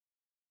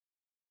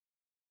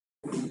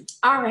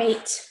All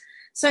right,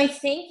 so I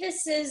think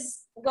this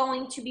is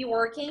going to be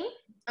working.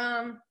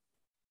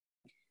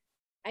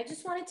 I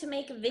just wanted to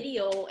make a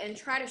video and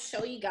try to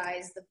show you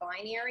guys the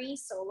binary.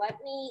 So let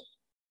me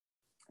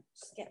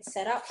just get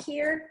set up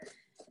here.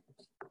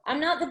 I'm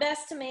not the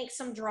best to make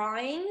some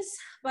drawings,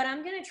 but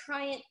I'm gonna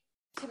try it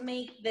to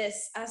make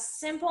this as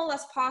simple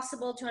as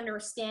possible to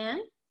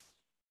understand.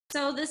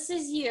 So this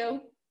is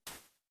you.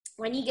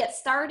 When you get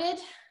started,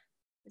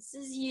 this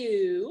is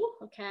you,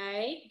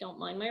 okay? Don't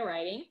mind my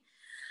writing.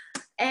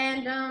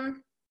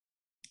 And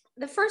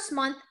the first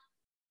month,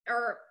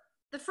 or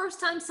the first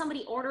time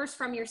somebody orders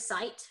from your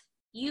site,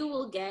 you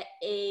will get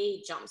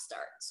a jump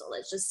start. So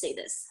let's just say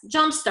this,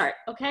 jump start,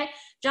 okay?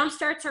 Jump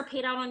starts are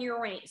paid out on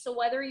your rank. So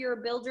whether you're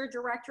a builder,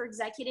 director,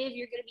 executive,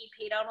 you're gonna be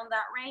paid out on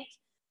that rank.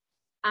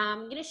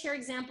 I'm gonna share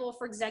example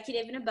for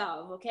executive and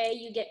above, okay?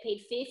 You get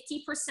paid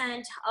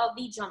 50% of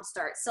the jump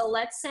start. So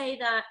let's say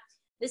that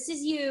this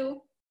is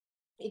you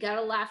got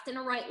a left and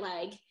a right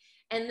leg,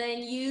 and then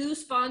you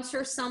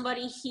sponsor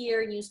somebody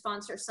here and you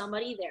sponsor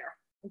somebody there,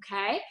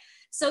 okay?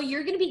 So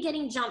you're gonna be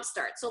getting jump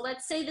start. So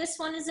let's say this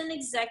one is an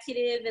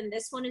executive and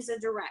this one is a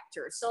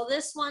director. So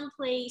this one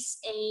plays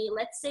a,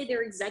 let's say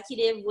they're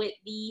executive with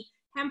the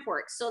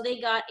Hempworx. So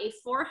they got a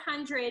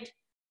 400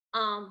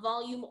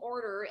 volume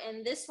order,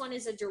 and this one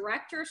is a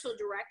director. So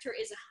director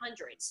is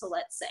 100. So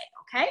let's say,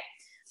 okay?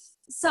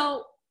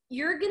 So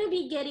you're gonna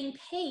be getting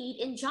paid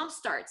in jump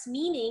starts,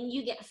 meaning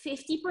you get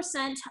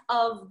 50%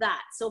 of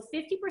that. So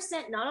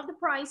 50% not of the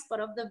price,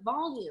 but of the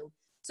volume.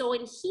 So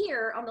in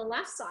here on the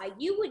left side,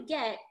 you would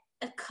get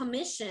a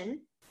commission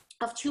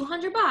of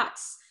 200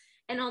 bucks.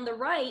 And on the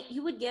right,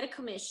 you would get a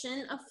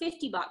commission of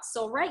 50 bucks.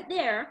 So right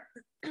there,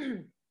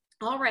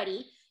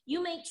 already,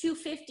 you make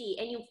 250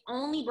 and you've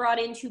only brought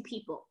in 2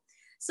 people.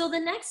 So the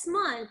next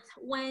month,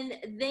 when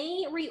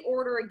they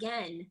reorder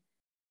again,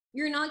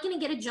 you're not gonna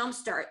get a jump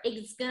start.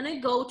 It's gonna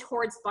go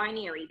towards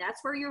binary. That's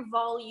where your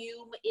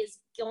volume is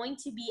going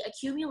to be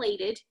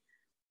accumulated.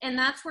 And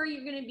that's where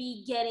you're gonna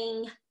be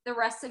getting the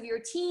rest of your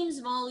team's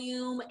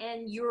volume,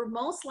 and you're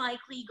most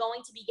likely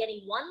going to be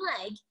getting one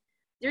leg.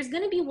 There's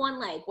gonna be one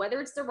leg,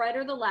 whether it's the right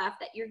or the left,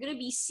 that you're gonna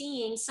be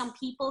seeing some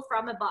people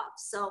from above.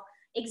 So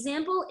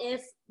example,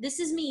 if this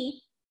is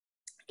me,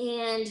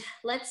 and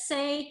let's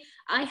say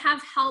I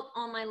have help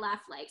on my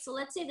left leg. So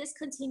let's say this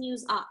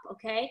continues up,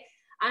 okay?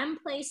 I'm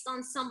placed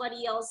on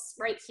somebody else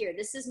right here.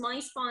 This is my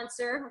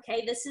sponsor,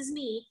 okay? This is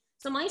me.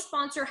 So my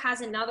sponsor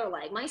has another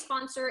leg. My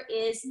sponsor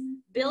is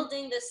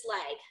building this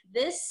leg.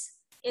 This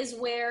is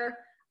where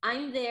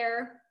I'm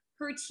there.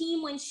 Her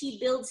team, when she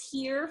builds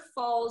here,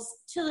 falls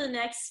to the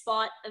next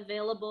spot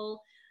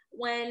available.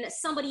 When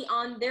somebody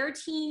on their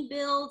team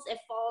builds, it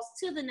falls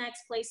to the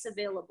next place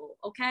available,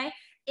 okay?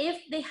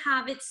 If they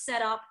have it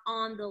set up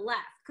on the left,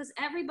 because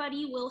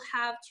everybody will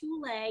have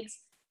 2 legs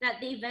that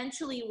they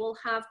eventually will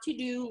have to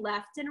do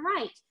left and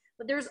right.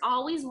 But there's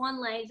always one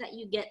leg that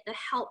you get the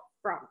help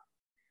from.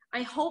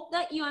 I hope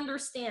that you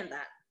understand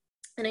that.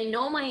 And I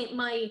know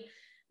my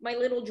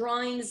little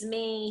drawings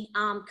may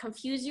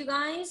confuse you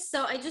guys.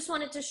 So I just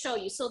wanted to show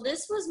you. So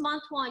this was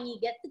month 1, you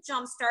get the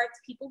jump starts,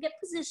 people get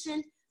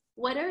positioned,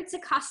 whether it's a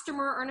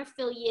customer or an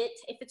affiliate.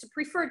 If it's a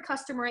preferred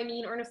customer, I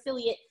mean, or an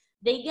affiliate,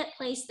 they get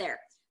placed there.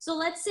 So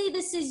let's say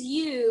this is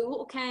you,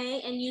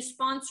 okay, and you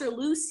sponsor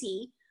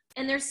Lucy,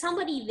 and there's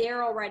somebody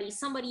there already,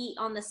 somebody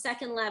on the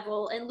 2nd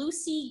level, and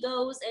Lucy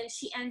goes and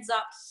she ends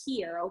up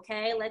here,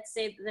 okay? Let's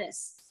say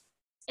this.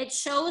 It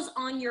shows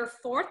on your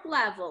 4th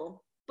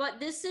level, but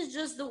this is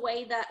just the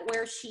way that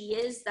where she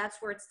is, that's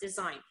where it's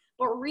designed.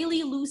 But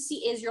really, Lucy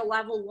is your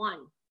level 1.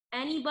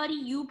 Anybody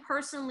you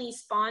personally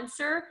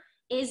sponsor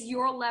is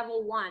your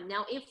level 1.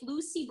 Now, if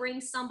Lucy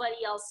brings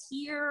somebody else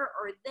here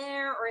or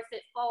there, or if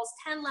it falls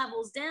 10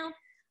 levels down,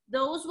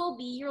 those will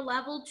be your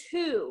level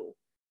 2.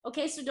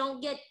 Okay, so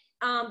don't get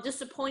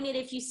disappointed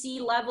if you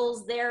see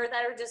levels there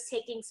that are just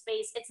taking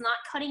space. It's not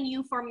cutting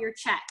you from your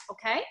check,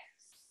 okay?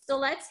 So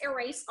let's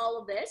erase all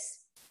of this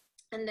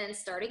and then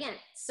start again.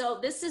 So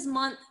this is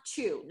month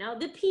 2. Now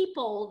the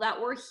people that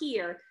were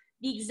here,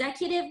 the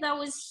executive that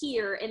was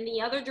here and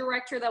the other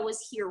director that was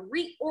here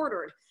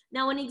reordered.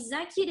 Now an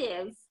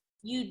executive,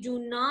 you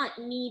do not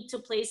need to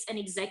place an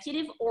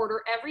executive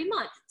order every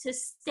month. To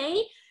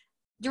stay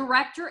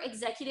director,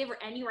 executive, or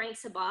any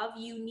ranks above,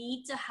 you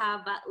need to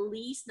have at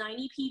least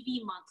 90 PV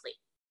monthly.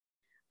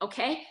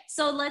 Okay,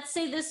 so let's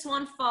say this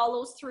one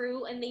follows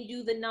through and they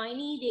do the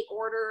 90, they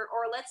order,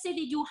 or let's say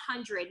they do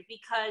 100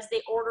 because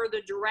they order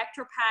the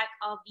director pack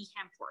of the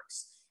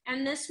Hempworx.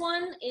 And this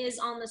one is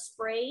on the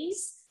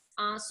sprays,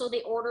 so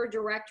they order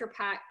director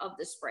pack of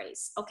the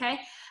sprays, okay?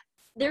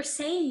 They're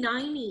saying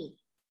 90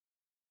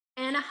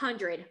 and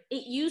 100.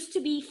 It used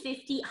to be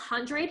 50,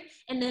 100,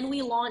 and then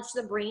we launched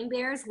the Brain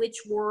Bears, which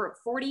were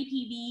 40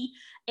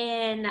 PV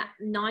and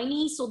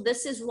 90. So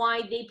this is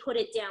why they put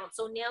it down.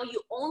 So now you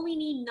only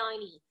need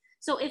 90.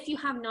 So if you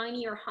have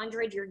 90 or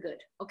 100, you're good.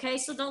 Okay,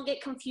 so don't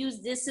get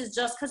confused. This is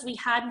just because we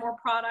had more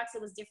products,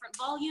 it was different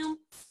volume.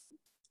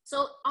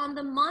 So on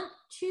the month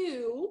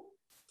 2,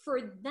 for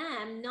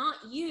them, not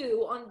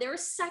you, on their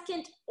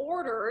second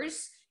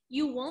orders,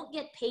 you won't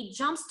get paid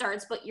jump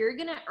starts, but you're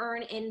gonna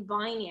earn in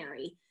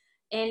binary.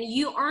 And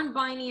you earn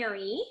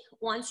binary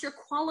once you're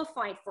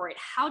qualified for it.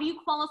 How do you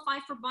qualify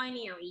for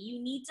binary?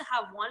 You need to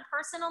have one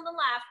person on the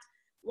left,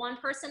 one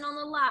person on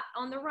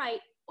the right,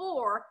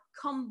 or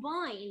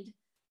combined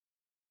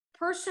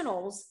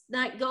personals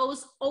that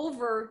goes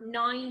over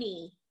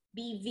 90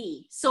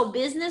 BV. So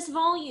business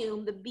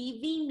volume, the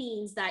BV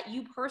means that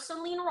you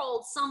personally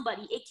enrolled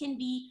somebody. It can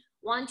be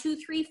 1, 2,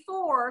 3,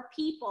 4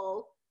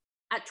 people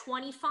at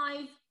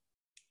 25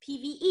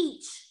 PV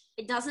each.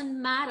 It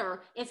doesn't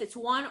matter if it's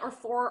 1 or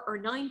 4 or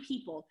 9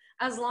 people.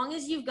 As long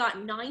as you've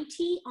got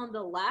 90 on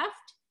the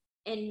left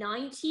and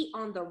 90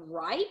 on the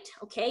right,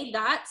 okay,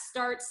 that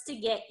starts to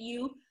get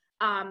you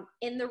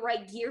in the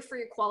right gear for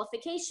your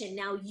qualification.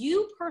 Now,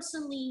 you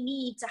personally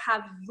need to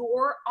have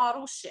your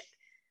auto ship.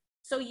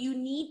 So you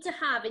need to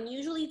have, and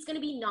usually it's going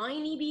to be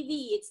 90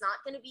 BV. It's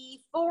not going to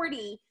be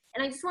 40.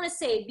 And I just want to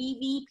say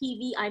BV,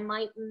 PV, I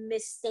might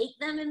mistake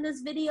them in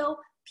this video.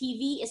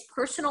 PV is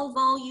personal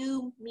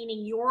volume,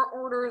 meaning your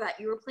order that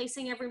you're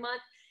placing every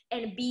month.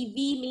 And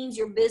BV means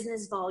your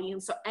business volume.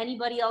 So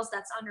anybody else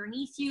that's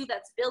underneath you,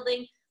 that's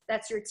building,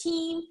 that's your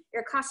team,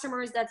 your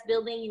customers, that's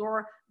building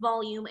your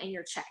volume and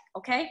your check,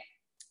 okay?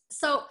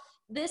 So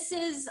this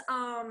is,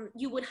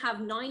 you would have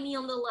 90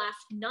 on the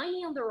left,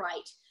 90 on the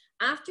right.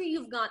 After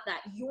you've got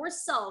that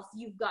yourself,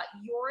 you've got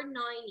your 90,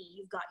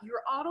 you've got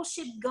your auto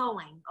ship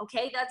going,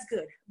 okay? That's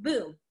good.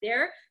 Boom,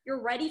 there,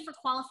 you're ready for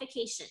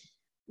qualification.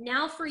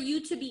 Now for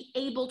you to be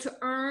able to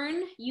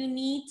earn, you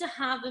need to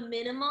have a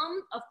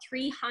minimum of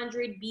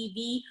 300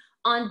 BV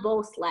on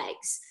both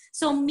legs.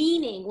 So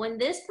meaning when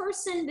this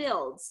person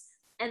builds,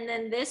 and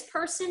then this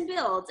person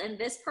builds, and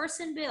this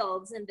person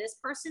builds, and this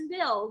person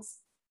builds,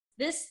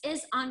 this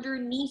is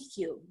underneath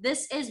you.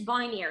 This is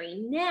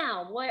binary.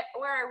 Now, where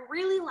I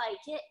really like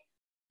it,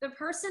 the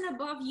person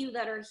above you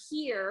that are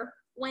here,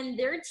 when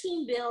their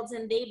team builds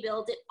and they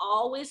build, it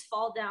always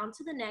fall down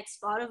to the next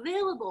spot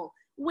available,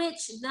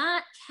 which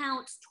that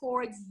counts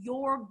towards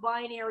your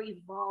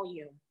binary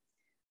volume.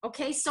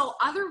 Okay, so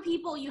other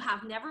people you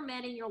have never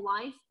met in your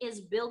life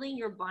is building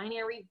your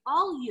binary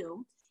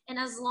volume. And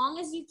as long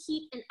as you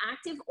keep an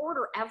active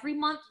order every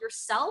month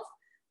yourself,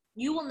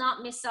 you will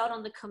not miss out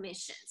on the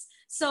commissions.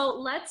 So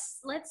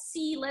let's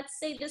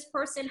say this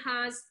person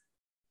has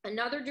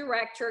another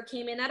director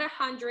came in at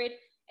 100,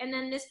 and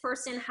then this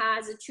person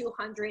has a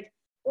 200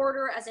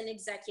 order as an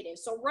executive.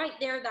 So right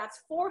there,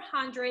 that's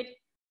 400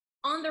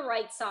 on the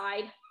right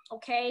side,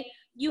 okay?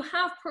 You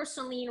have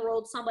personally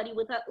enrolled somebody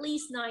with at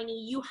least 90,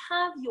 you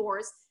have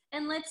yours,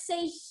 and let's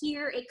say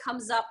here it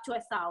comes up to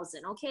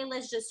 1,000, okay?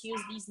 Let's just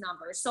use these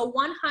numbers. So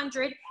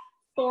 100,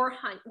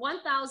 400,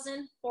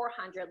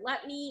 1,400.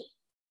 Let me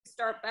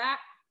start back.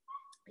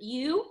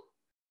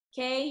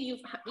 Okay,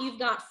 you've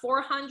got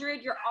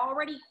 400, you're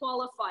already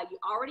qualified, you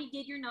already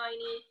did your 90,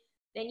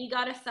 then you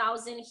got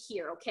 1,000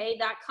 here, okay?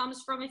 That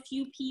comes from a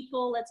few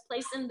people, let's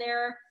place them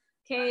there,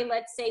 okay?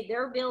 Let's say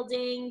they're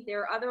building,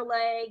 their other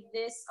leg,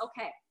 this,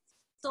 okay.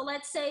 So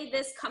let's say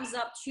this comes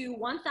up to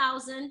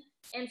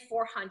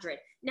 1,400.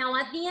 Now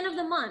at the end of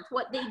the month,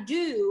 what they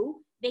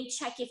do, they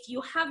check if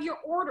you have your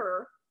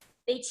order,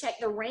 they check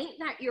the rank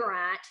that you're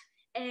at,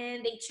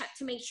 and they check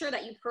to make sure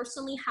that you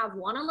personally have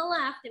one on the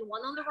left and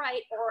one on the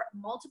right, or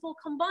multiple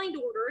combined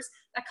orders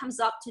that comes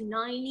up to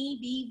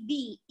 90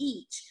 BV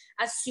each.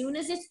 As soon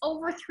as it's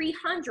over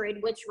 300,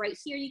 which right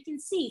here you can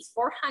see it's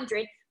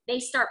 400, they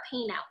start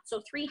paying out.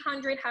 So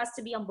 300 has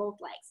to be on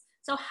both legs.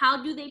 So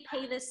how do they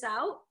pay this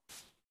out?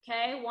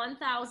 Okay,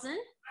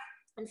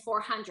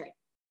 1,400.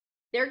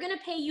 They're gonna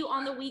pay you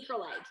on the weaker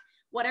leg,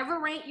 whatever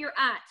rank you're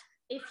at.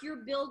 If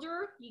you're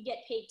builder, you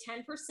get paid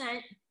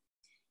 10%.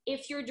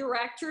 If you're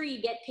director,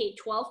 you get paid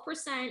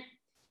 12%.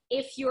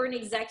 If you're an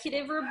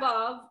executive or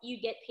above, you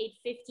get paid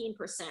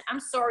 15%.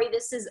 I'm sorry,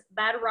 this is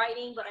bad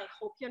writing, but I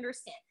hope you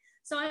understand.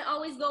 So I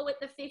always go with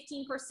the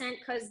 15%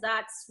 because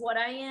that's what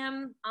I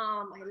am.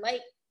 I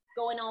like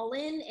going all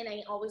in, and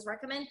I always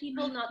recommend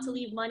people not to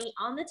leave money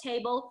on the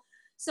table.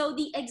 So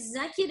the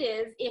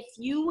executive, if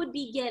you would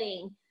be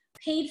getting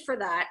paid for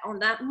that on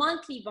that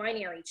monthly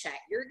binary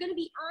check, you're going to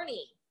be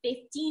earning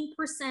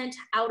 15%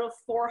 out of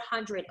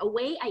 400. A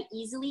way I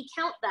easily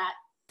count that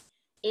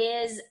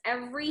is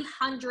every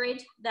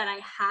 100 that I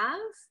have,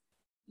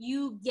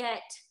 you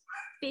get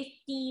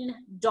 $15.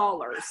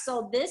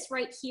 So this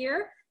right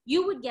here,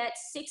 you would get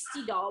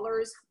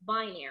 $60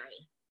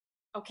 binary.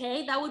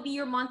 Okay, that would be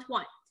your month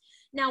one.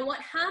 Now what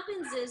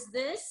happens is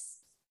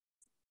this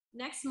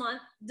next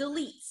month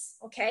deletes,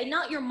 okay?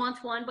 Not your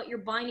month one, but your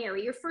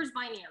binary, your first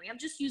binary. I'm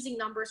just using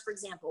numbers for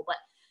example, but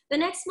the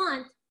next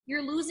month,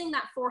 you're losing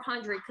that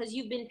 400 because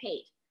you've been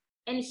paid.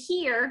 And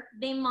here,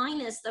 they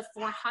minus the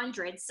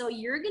 400. So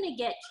you're going to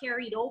get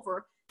carried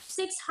over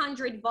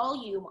 600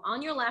 volume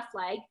on your left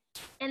leg.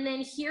 And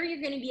then here,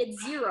 you're going to be at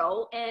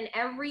 0. And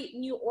every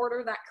new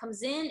order that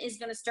comes in is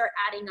going to start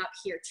adding up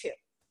here too.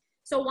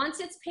 So once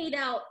it's paid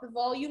out, the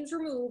volumes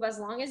remove. As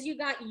long as you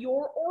got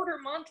your order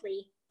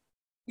monthly,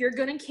 you're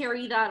going to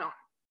carry that on.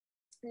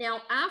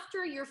 Now,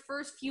 after your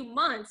first few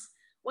months,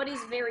 what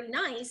is very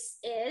nice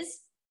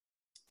is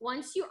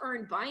once you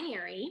earn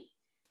binary,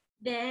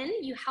 then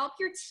you help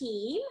your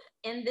team,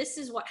 and this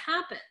is what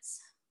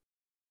happens.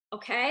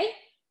 Okay?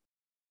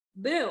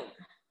 Boom.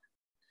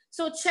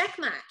 So check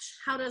match,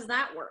 how does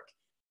that work?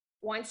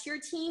 Once your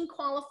team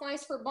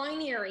qualifies for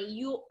binary,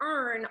 you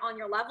earn on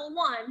your level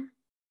 1,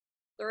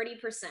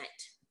 30%.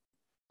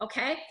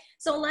 Okay?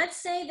 So let's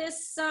say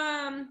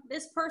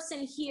this person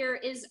here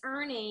is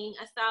earning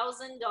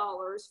 $1,000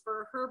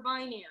 for her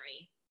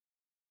binary.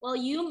 Well,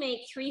 you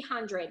make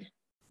 $300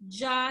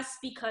 just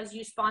because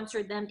you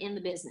sponsored them in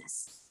the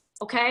business.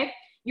 Okay?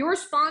 Your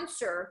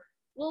sponsor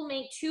will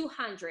make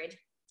 $200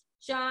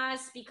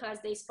 just because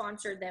they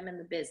sponsored them in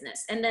the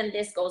business. And then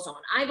this goes on.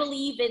 I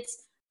believe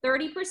it's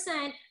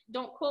 30%.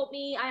 Don't quote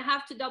me. I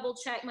have to double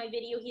check my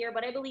video here,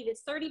 but I believe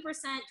it's 30%,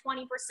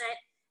 20%,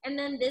 and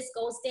then this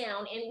goes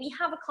down. And we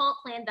have a comp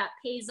plan that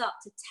pays up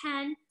to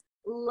 10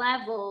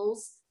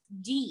 levels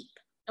deep.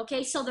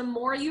 Okay, so the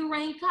more you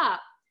rank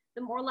up,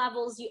 the more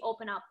levels you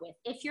open up with.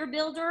 If you're a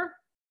builder,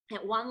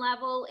 at 1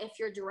 level. If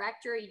you're a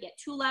director, you get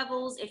 2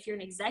 levels. If you're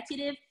an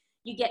executive,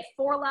 you get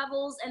 4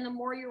 levels. And the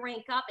more you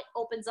rank up, it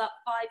opens up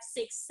 5,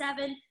 6,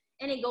 7,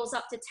 and it goes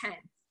up to 10.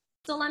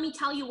 So let me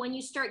tell you, when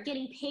you start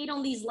getting paid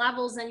on these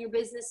levels and your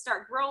business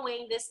start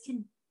growing, this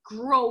can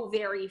grow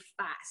very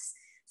fast.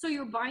 So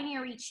your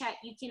binary check,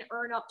 you can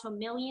earn up to $1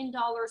 million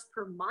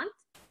per month,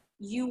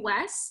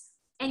 US.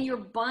 And your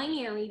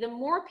binary, the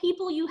more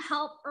people you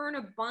help earn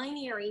a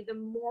binary, the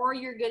more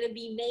you're going to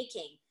be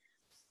making.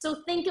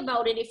 So think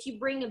about it. If you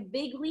bring a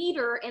big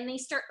leader and they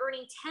start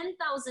earning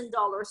 $10,000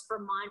 per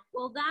month,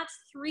 well, that's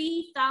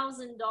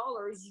 $3,000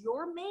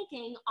 you're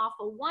making off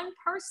of one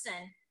person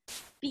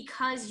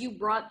because you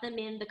brought them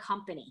in the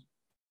company.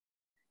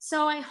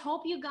 So I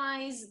hope you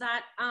guys,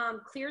 that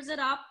clears it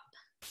up.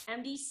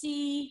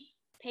 MDC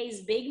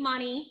pays big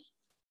money.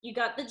 You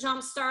got the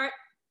jumpstart,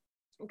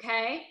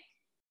 okay?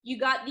 You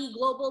got the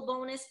global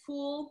bonus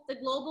pool. The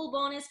global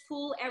bonus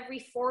pool, every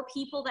 4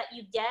 people that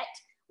you get,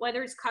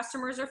 whether it's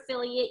customers or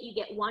affiliate, you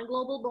get 1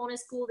 global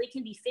bonus pool. They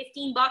can be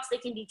 $15, they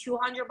can be $200,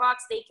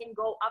 they can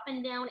go up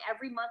and down.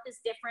 Every month is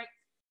different.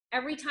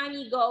 Every time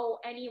you go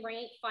any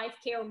rank,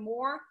 5K or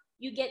more,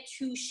 you get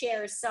 2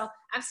 shares. So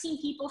I've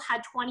seen people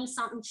had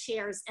 20-something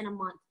shares in a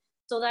month.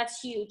 So that's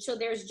huge. So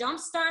there's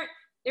jumpstart,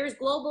 there's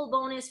global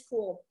bonus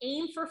pool.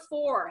 Aim for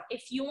 4.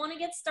 If you want to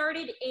get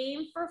started,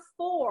 aim for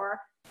 4.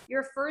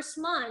 Your first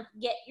month,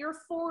 get your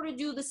 4 to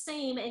do the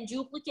same and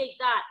duplicate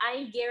that.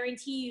 I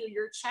guarantee you,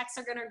 your checks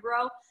are going to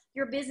grow.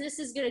 Your business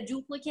is going to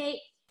duplicate.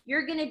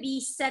 You're going to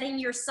be setting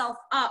yourself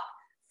up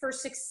for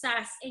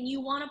success. And you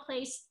want to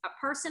place a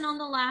person on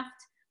the left,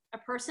 a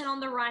person on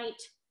the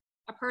right,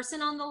 a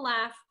person on the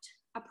left,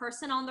 a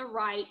person on the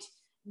right.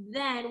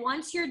 Then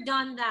once you're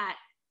done that,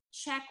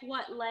 check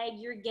what leg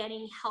you're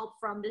getting help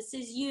from. This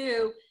is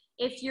you.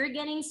 If you're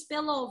getting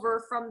spillover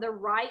from the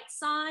right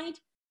side,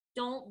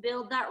 don't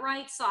build that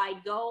right side.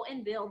 Go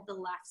and build the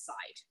left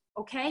side,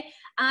 okay?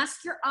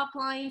 Ask your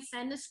upline,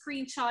 send a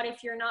screenshot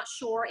if you're not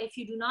sure. If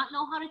you do not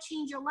know how to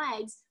change your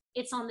legs,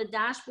 it's on the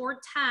dashboard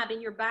tab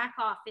in your back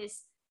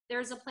office.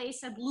 There's a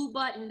place, a blue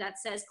button that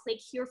says click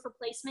here for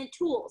placement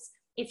tools.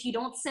 If you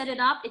don't set it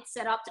up, it's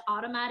set up to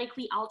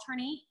automatically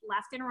alternate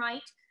left and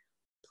right.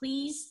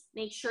 Please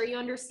make sure you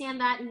understand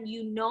that and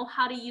you know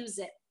how to use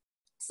it.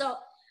 So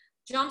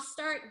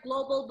jumpstart,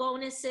 global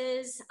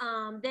bonuses.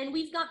 Then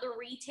we've got the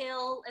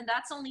retail, and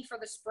that's only for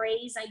the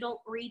sprays. I don't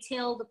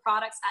retail the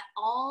products at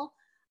all.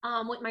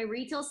 With my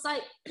retail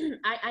site,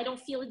 I don't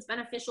feel it's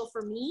beneficial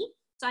for me.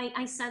 So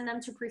I send them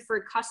to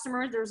preferred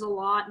customers. There's a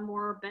lot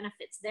more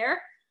benefits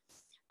there.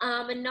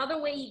 Another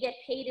way you get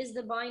paid is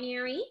the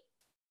binary.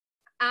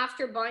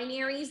 After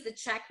binaries, the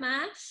check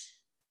match,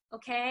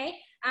 okay?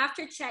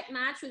 After check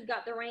match, we've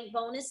got the rank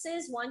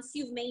bonuses. Once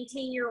you've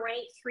maintained your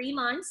rank 3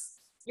 months,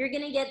 you're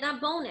gonna get that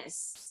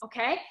bonus,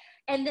 okay?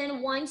 And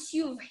then once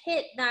you've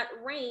hit that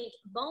rank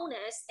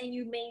bonus and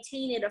you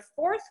maintain it a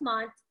 4th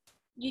month,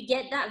 you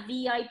get that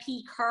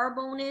VIP car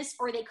bonus,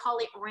 or they call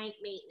it rank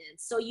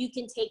maintenance. So you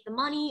can take the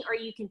money or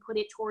you can put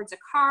it towards a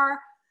car,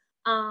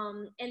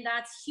 and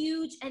that's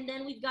huge. And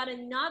then we've got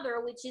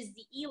another, which is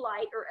the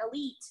elite or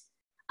elite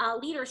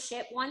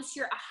leadership. Once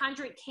you're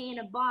 100K and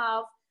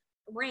above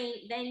rank,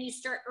 then you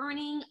start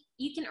earning,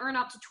 you can earn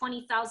up to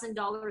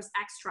 $20,000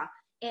 extra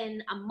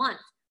in a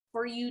month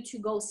for you to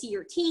go see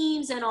your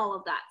teams and all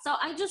of that. So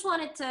I just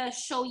wanted to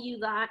show you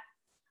that.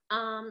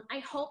 I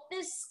hope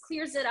this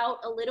clears it out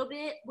a little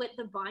bit with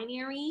the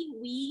binary.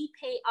 We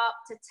pay up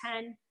to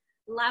 10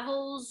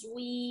 levels.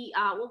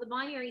 Well, the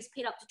binary is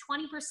paid up to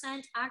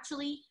 20%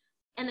 actually,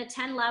 and the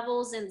 10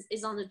 levels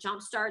is on the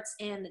jump starts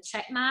and the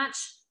check match.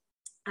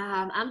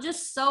 I'm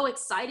just so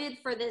excited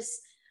for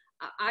this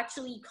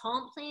actually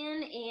comp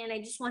plan, and I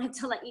just wanted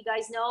to let you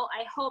guys know.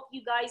 I hope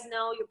you guys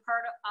know you're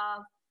part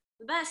of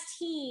the best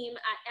team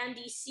at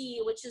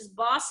MDC, which is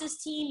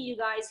Boss's team. You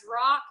guys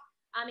rock.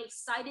 I'm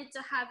excited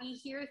to have you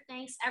here.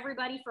 Thanks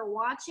everybody for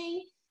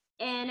watching,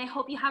 and I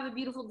hope you have a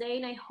beautiful day,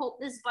 and I hope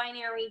this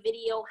binary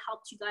video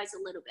helped you guys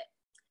a little bit.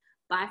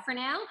 Bye for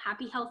now.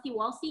 Happy, healthy,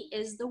 wealthy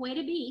is the way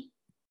to be.